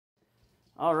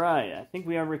All right, I think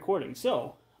we are recording.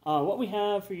 So, what we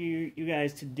have for you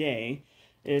guys today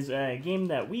is a game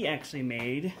that we actually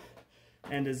made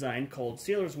and designed called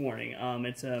Sailor's Warning.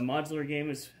 It's a modular game.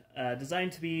 It's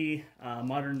designed to be a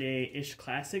modern-day-ish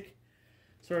classic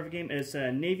sort of a game. It's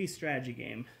a Navy strategy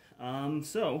game.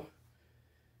 So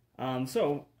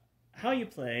how you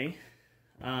play,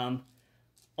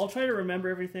 I'll try to remember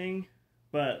everything,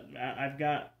 but I've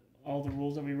got all the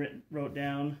rules that we wrote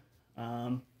down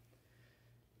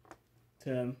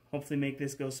to hopefully make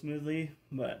this go smoothly,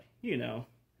 but, you know,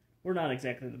 we're not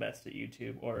exactly the best at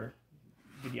YouTube or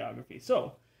videography.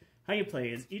 So, how you play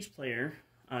is each player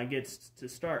gets to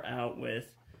start out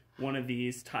with one of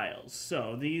these tiles.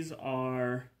 So, these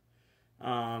are,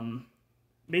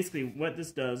 basically what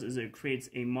this does is it creates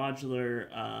a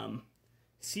modular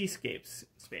seascape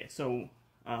space. So,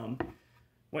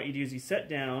 what you do is you set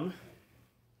down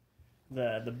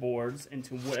the boards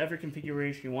into whatever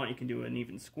configuration you want. You can do an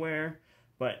even square,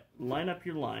 but line up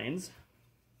your lines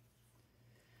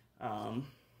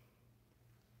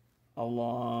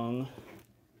along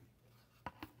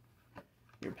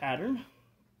your pattern,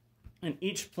 and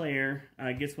each player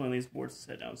gets one of these boards to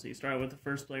set down. So you start with the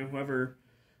first player. Whoever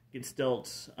gets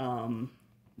dealt the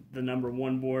number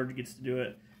 1 board gets to do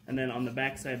it, and then on the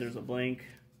back side there's a blank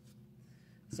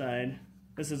side.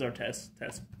 This is our test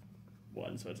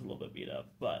one, so it's a little bit beat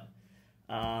up, but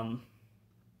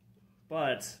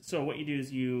so what you do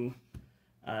is you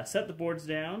set the boards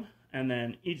down, and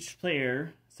then each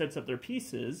player sets up their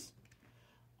pieces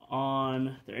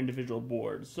on their individual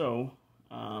boards. So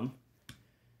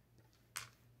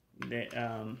they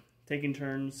taking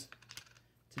turns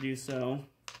to do so,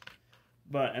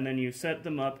 and then you set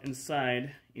them up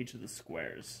inside each of the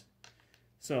squares.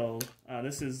 So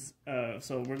this is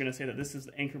so we're going to say that this is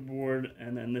the anchor board,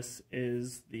 and then this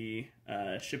is the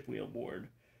ship wheel board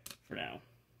for now.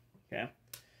 Okay,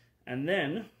 and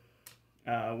then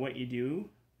what you do.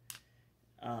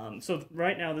 So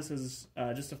right now this is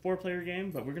just a 4-player game,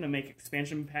 but we're going to make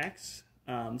expansion packs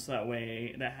so that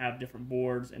way that have different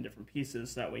boards and different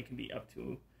pieces. So that way it can be up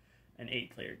to an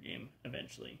 8-player game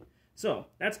eventually. So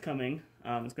that's coming.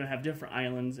 It's going to have different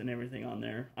islands and everything on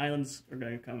there. Islands are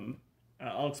going to come.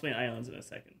 I'll explain islands in a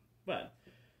second. But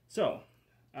so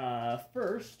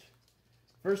first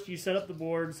you set up the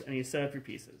boards and you set up your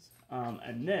pieces,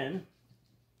 and then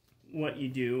what you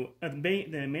do, the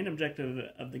main objective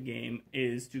of the game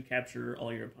is to capture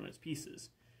all your opponent's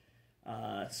pieces.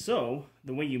 So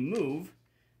the way you move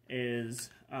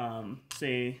is,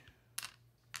 say,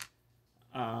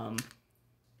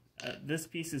 this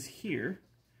piece is here.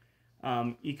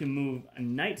 You can move a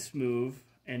knight's move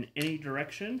in any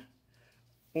direction,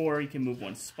 or you can move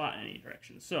one spot in any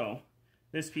direction. So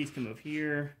this piece can move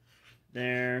here,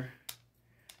 there,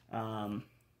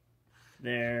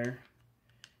 there,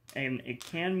 and it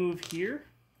can move here.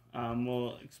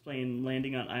 We'll explain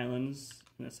landing on islands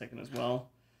in a second as well,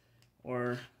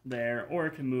 or there, or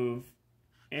it can move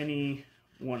any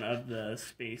one of the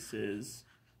spaces.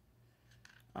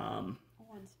 One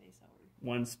space over.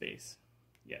 One space,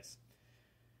 yes.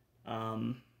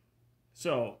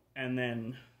 So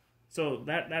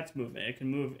that's movement. It can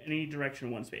move any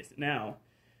direction one space. Now,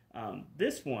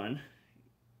 this one,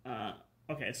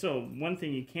 okay, so one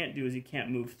thing you can't do is you can't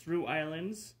move through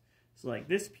islands. So like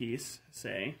this piece,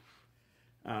 say,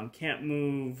 can't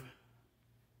move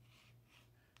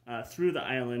through the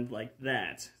island like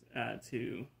that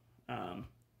to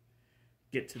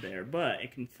get to there, but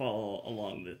it can fall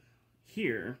along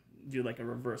here, do like a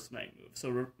reverse knight move.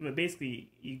 So basically,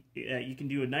 you can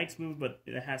do a knight's move, but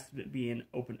it has to be an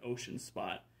open ocean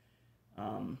spot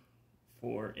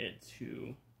for it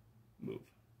to move.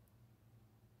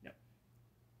 Yep.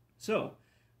 So,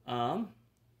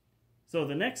 so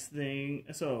the next thing,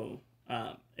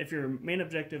 if your main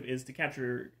objective is to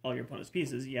capture all your opponent's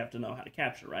pieces, you have to know how to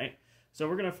capture, right? So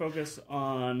we're going to focus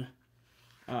on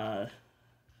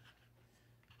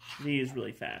these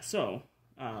really fast. So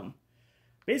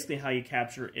basically how you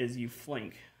capture is you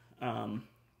flank.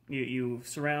 You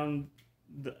surround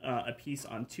a piece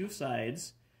on 2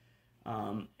 sides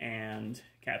and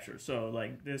capture. So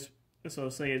like this, so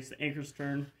say it's the anchor's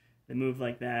turn, they move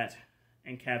like that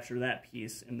and capture that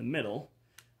piece in the middle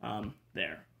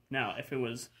there. Now, if it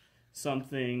was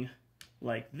something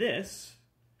like this,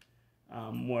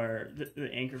 where the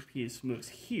anchor piece moves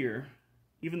here,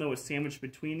 even though it's sandwiched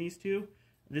between these two,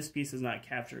 this piece is not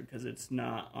captured because it's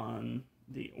not on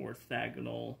the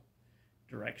orthogonal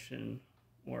direction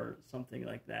or something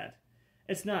like that.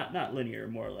 It's not linear,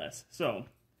 more or less. So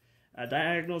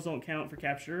diagonals don't count for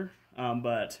capture,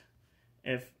 but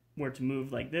if we're to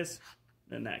move like this,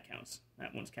 then that counts.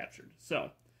 That one's captured.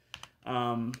 So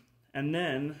And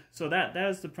then, so that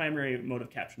is the primary mode of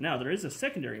capture. Now, there is a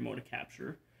secondary mode of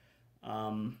capture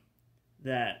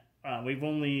that we've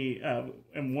only,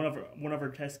 in one of our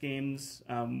test games,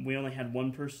 we only had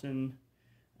one person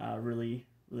really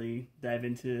dive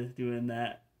into doing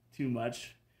that too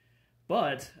much.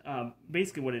 But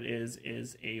basically what it is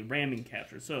a ramming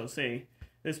capture. So say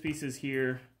this piece is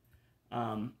here,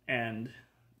 and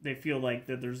they feel like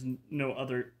that there's no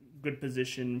other good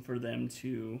position for them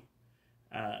to,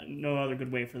 no other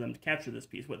good way for them to capture this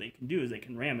piece. What they can do is they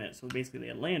can ram it. So basically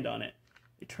they land on it,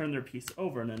 they turn their piece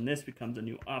over, and then this becomes a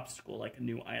new obstacle, like a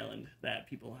new island that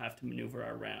people have to maneuver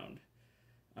around.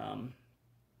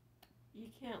 You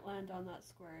can't land on that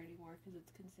square anymore because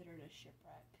it's considered a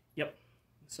shipwreck. Yep.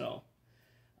 So,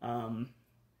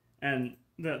 and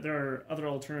there are other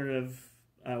alternative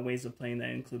ways of playing that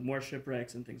include more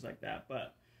shipwrecks and things like that.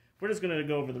 But we're just going to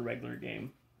go over the regular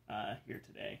game here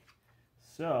today.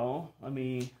 So let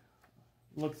me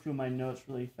look through my notes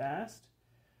really fast.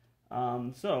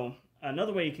 So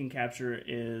another way you can capture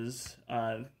is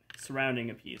surrounding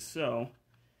a piece. So,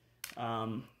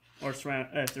 or surround,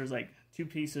 if there's like two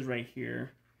pieces right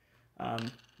here,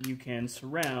 you can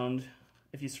surround.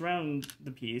 If you surround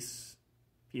the pieces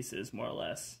more or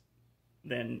less,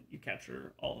 then you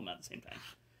capture all of them at the same time,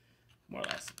 more or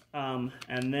less.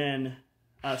 And then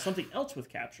something else with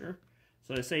capture.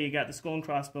 So say you got the skull and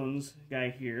crossbones guy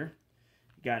here,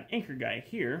 you got an anchor guy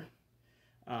here,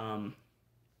 and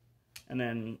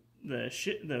then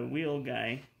the wheel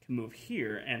guy can move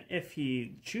here. And if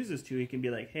he chooses to, he can be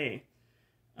like, hey,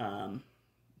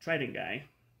 trident guy,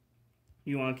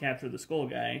 you want to capture the skull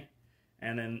guy?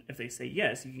 And then if they say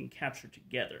yes, you can capture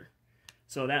together.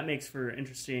 So that makes for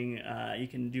interesting, you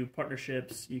can do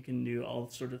partnerships, you can do all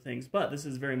sorts of things, but this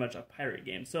is very much a pirate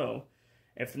game. So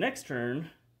if the next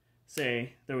turn,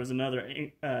 say there was another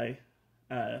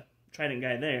trident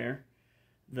guy there,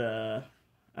 the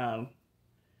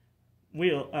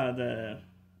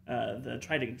the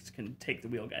tridents can take the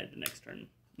wheel guy the next turn,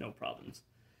 no problems.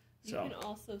 So you can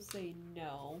also say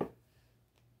no.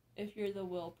 If you're the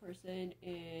will person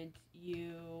and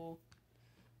you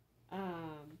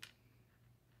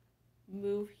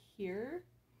move here,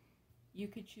 you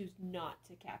could choose not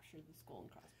to capture the skull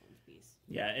and crossbones piece.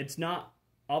 Yeah, it's not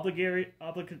obligatory.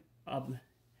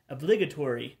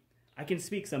 I can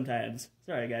speak sometimes.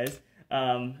 Sorry, guys.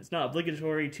 It's not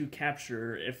obligatory to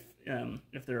capture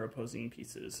if they're opposing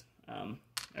pieces,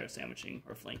 or sandwiching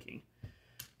or flanking.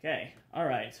 Okay, all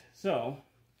right. So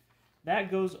that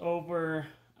goes over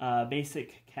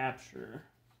basic capture.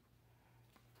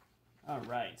 All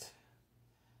right.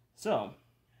 So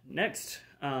next,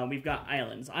 we've got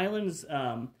islands. Islands,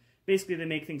 basically, they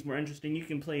make things more interesting. You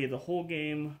can play the whole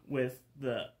game with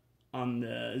on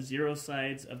the 0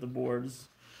 sides of the boards,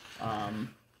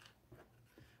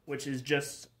 which is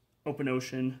just open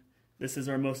ocean. This is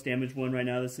our most damaged one right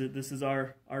now. This is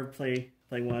our play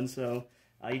one. So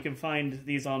you can find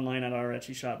these online at our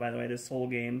Etsy shop. By the way, this whole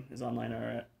game is online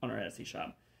on our Etsy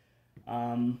shop.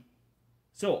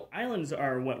 So islands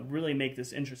are what really make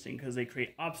this interesting because they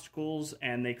create obstacles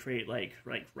and they create like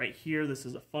right here. This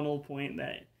is a funnel point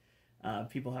that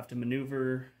people have to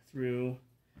maneuver through,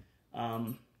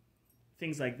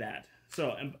 things like that.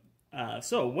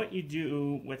 So what you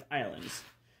do with islands?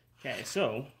 Okay,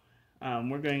 so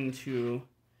we're going to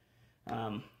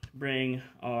bring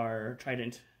our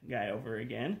trident guy over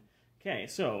again. Okay,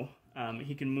 so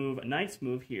he can move a knight's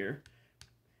move here.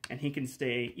 And he can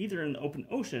stay either in the open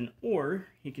ocean, or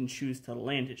he can choose to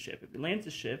land his ship. If he lands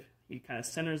his ship, he kind of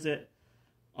centers it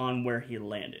on where he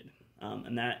landed.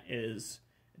 And that is,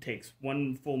 it takes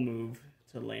one full move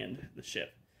to land the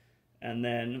ship. And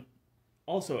then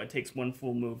also it takes one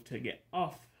full move to get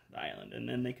off the island. And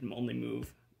then they can only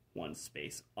move one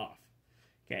space off.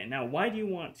 Okay, now why do you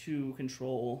want to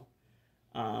control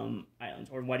islands?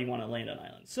 Or why do you want to land on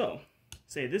islands? So,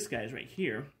 say this guy's right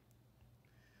here.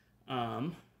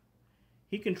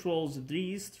 He controls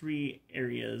these 3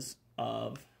 areas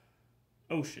of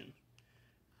ocean,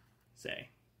 say.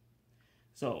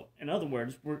 So, in other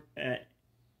words, we're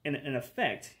in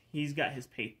effect, he's got his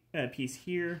piece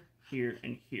here, here,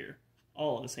 and here,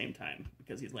 all at the same time,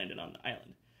 because he's landed on the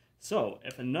island. So,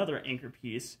 if another anchor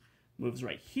piece moves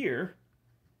right here,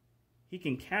 he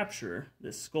can capture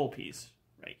this skull piece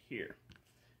right here.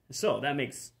 So, that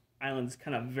makes islands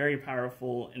kind of very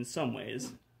powerful in some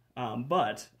ways.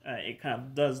 But it kind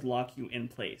of does lock you in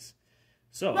place.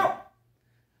 So,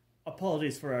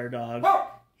 apologies for our dog.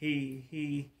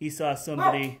 He saw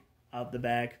somebody out the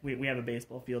back. We have a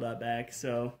baseball field out back,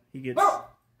 so he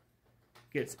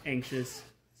gets anxious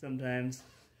sometimes.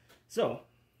 So,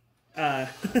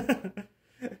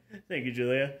 Thank you,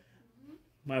 Julia.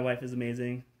 My wife is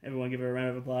amazing. Everyone give her a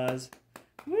round of applause.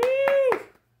 Woo!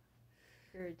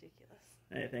 You're ridiculous.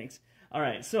 Hey, thanks. All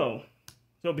right, so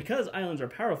because islands are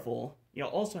powerful, you'll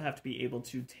also have to be able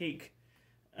to take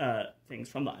things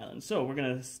from the island. So we're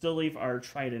going to still leave our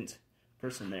trident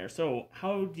person there. So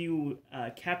how do you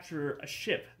capture a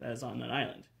ship that is on an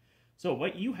island? So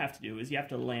what you have to do is you have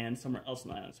to land somewhere else on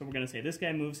the island. So we're going to say this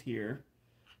guy moves here.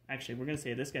 Actually, we're going to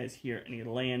say this guy's here, and he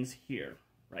lands here,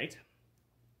 right?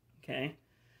 Okay.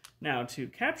 Now, to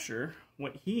capture,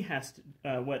 what he has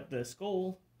to, what the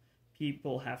skull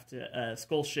people have to,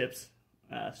 skull ship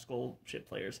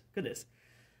players. Goodness,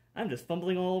 I'm just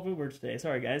fumbling all over words today.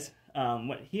 Sorry, guys.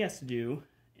 What he has to do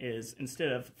is,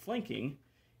 instead of flanking,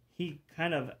 he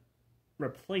kind of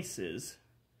replaces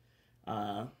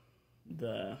the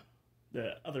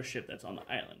other ship that's on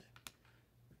the island.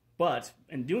 But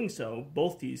in doing so,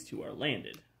 both these two are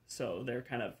landed. So they're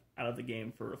kind of out of the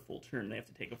game for a full turn. They have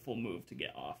to take a full move to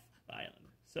get off the island.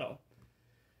 So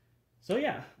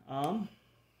yeah. All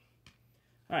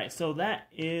right, so that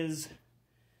is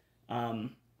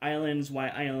islands, why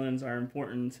islands are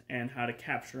important, and how to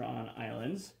capture on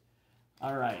islands.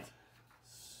 All right.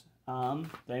 Did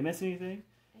I miss anything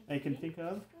I can think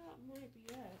of? That might be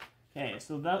it. Okay,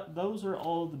 so those are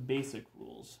all the basic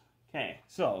rules. Okay,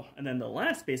 so, and then the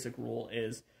last basic rule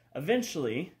is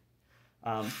eventually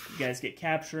you guys get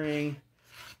capturing,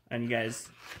 and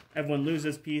everyone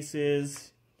loses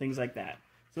pieces, things like that.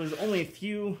 So there's only a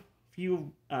few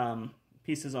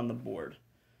pieces on the board,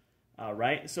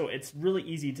 right? So it's really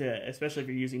easy to, especially if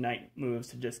you're using night moves,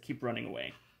 to just keep running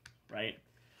away, right?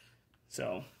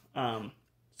 So,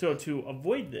 so to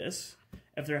avoid this,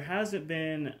 if there hasn't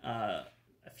been a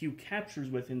few captures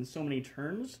within so many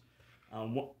turns,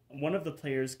 one of the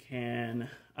players can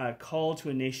call to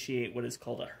initiate what is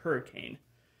called a hurricane.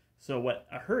 So what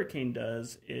a hurricane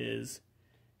does is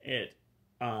it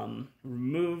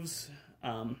removes...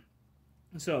 let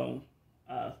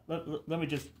me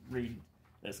just read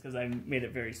this because I made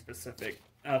it very specific.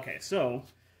 Okay, so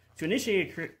to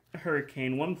initiate a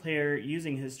hurricane, one player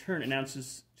using his turn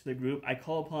announces to the group, "I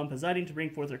call upon Poseidon to bring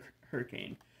forth a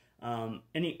hurricane."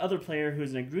 Any other player who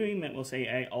is in agreement will say,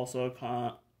 "I also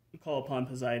call upon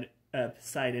Poseidon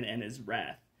and his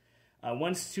wrath."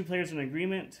 Once two players are in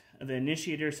agreement, the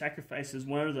initiator sacrifices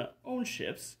one of their own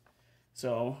ships.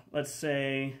 So let's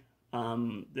say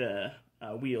the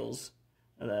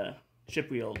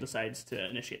ship wheel decides to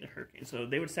initiate the hurricane. So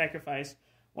they would sacrifice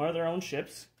one of their own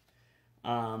ships.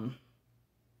 Let's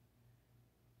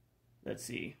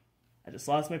see. I just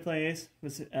lost my place.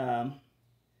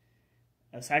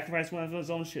 Sacrifice one of his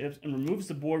own ships and removes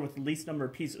the board with the least number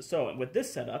of pieces. So with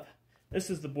this setup, this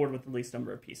is the board with the least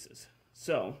number of pieces.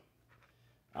 So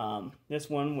this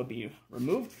one would be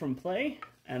removed from play,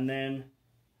 and then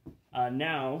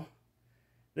now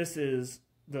this is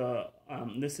the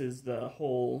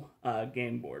whole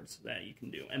game boards that you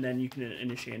can do, and then you can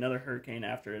initiate another hurricane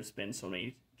after it's been so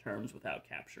many turns without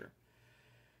capture.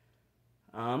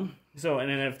 So and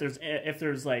then if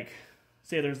there's like,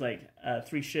 say there's like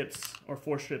 3 ships or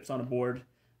 4 ships on a board,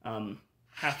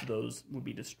 half of those would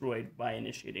be destroyed by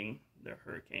initiating the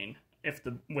hurricane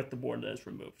with the board that is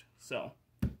removed. So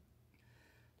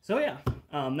yeah,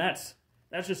 that's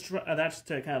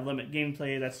to kind of limit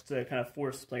gameplay. That's to kind of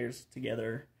force players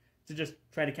together to just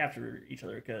try to capture each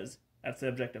other, because that's the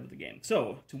objective of the game.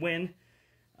 So to win,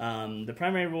 the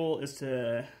primary rule is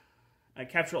to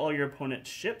capture all your opponent's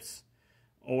ships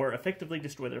or effectively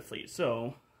destroy their fleet.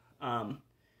 So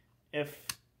if,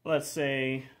 let's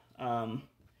say,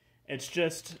 it's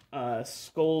just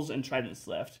skulls and tridents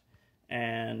left,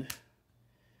 and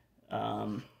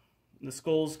the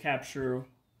skulls capture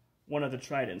one of the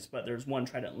tridents, but there's one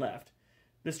trident left.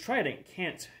 This trident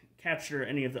can't capture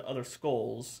any of the other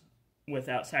skulls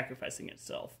without sacrificing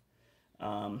itself.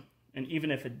 And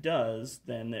even if it does,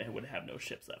 then it would have no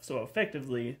ships left. So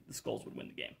effectively, the skulls would win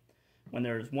the game. When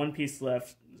there's one piece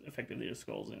left, effectively the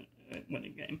skulls win the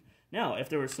game. Now, if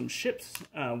there were some ship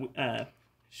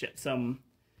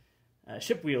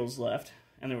wheels left,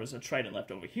 and there was a trident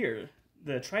left over here,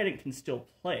 the trident can still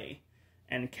play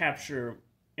and capture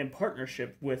in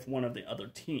partnership with one of the other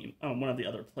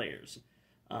players.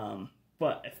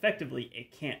 But effectively,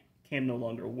 it can no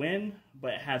longer win,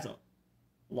 but it hasn't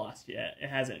lost yet. It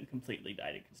hasn't completely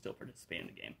died. It can still participate in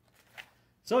the game.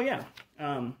 So yeah.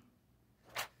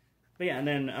 But yeah, and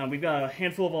then we've got a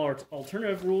handful of our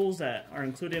alternative rules that are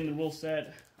included in the rule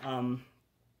set.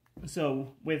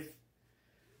 So with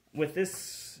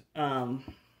this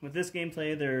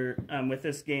gameplay, with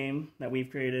this game that we've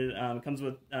created, it comes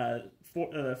with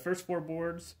the first 4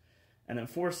 boards, and then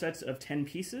 4 sets of 10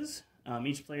 pieces.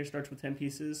 Each player starts with 10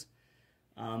 pieces,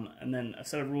 and then a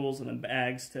set of rules and then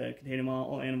bags to contain them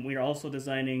all. And we are also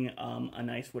designing a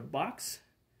nice wood box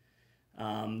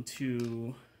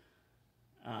so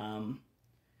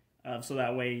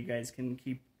that way you guys can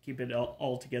keep it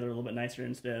all together a little bit nicer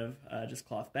instead of just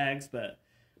cloth bags. But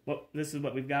this is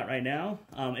what we've got right now.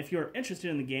 If you're interested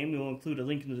in the game, we will include a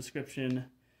link in the description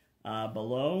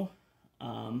below.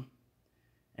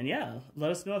 And yeah,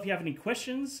 let us know if you have any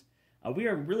questions. We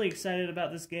are really excited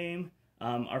about this game.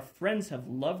 Our friends have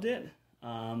loved it.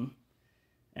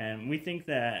 And we think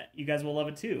that you guys will love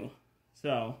it too.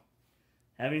 So,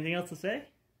 have anything else to say?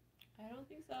 I don't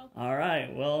think so. All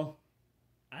right, well,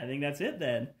 I think that's it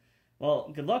then.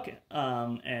 Well, good luck,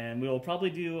 and we will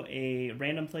probably do a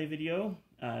random play video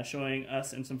showing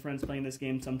us and some friends playing this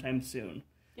game sometime soon.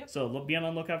 Yep. So be on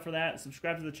the lookout for that.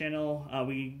 Subscribe to the channel.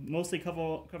 We mostly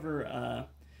cover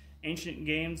ancient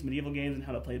games, medieval games, and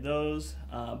how to play those,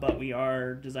 but we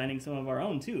are designing some of our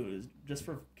own too, just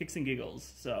for kicks and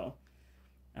giggles. So,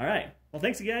 all right. Well,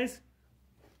 thanks, you guys.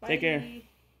 Bye. Take care.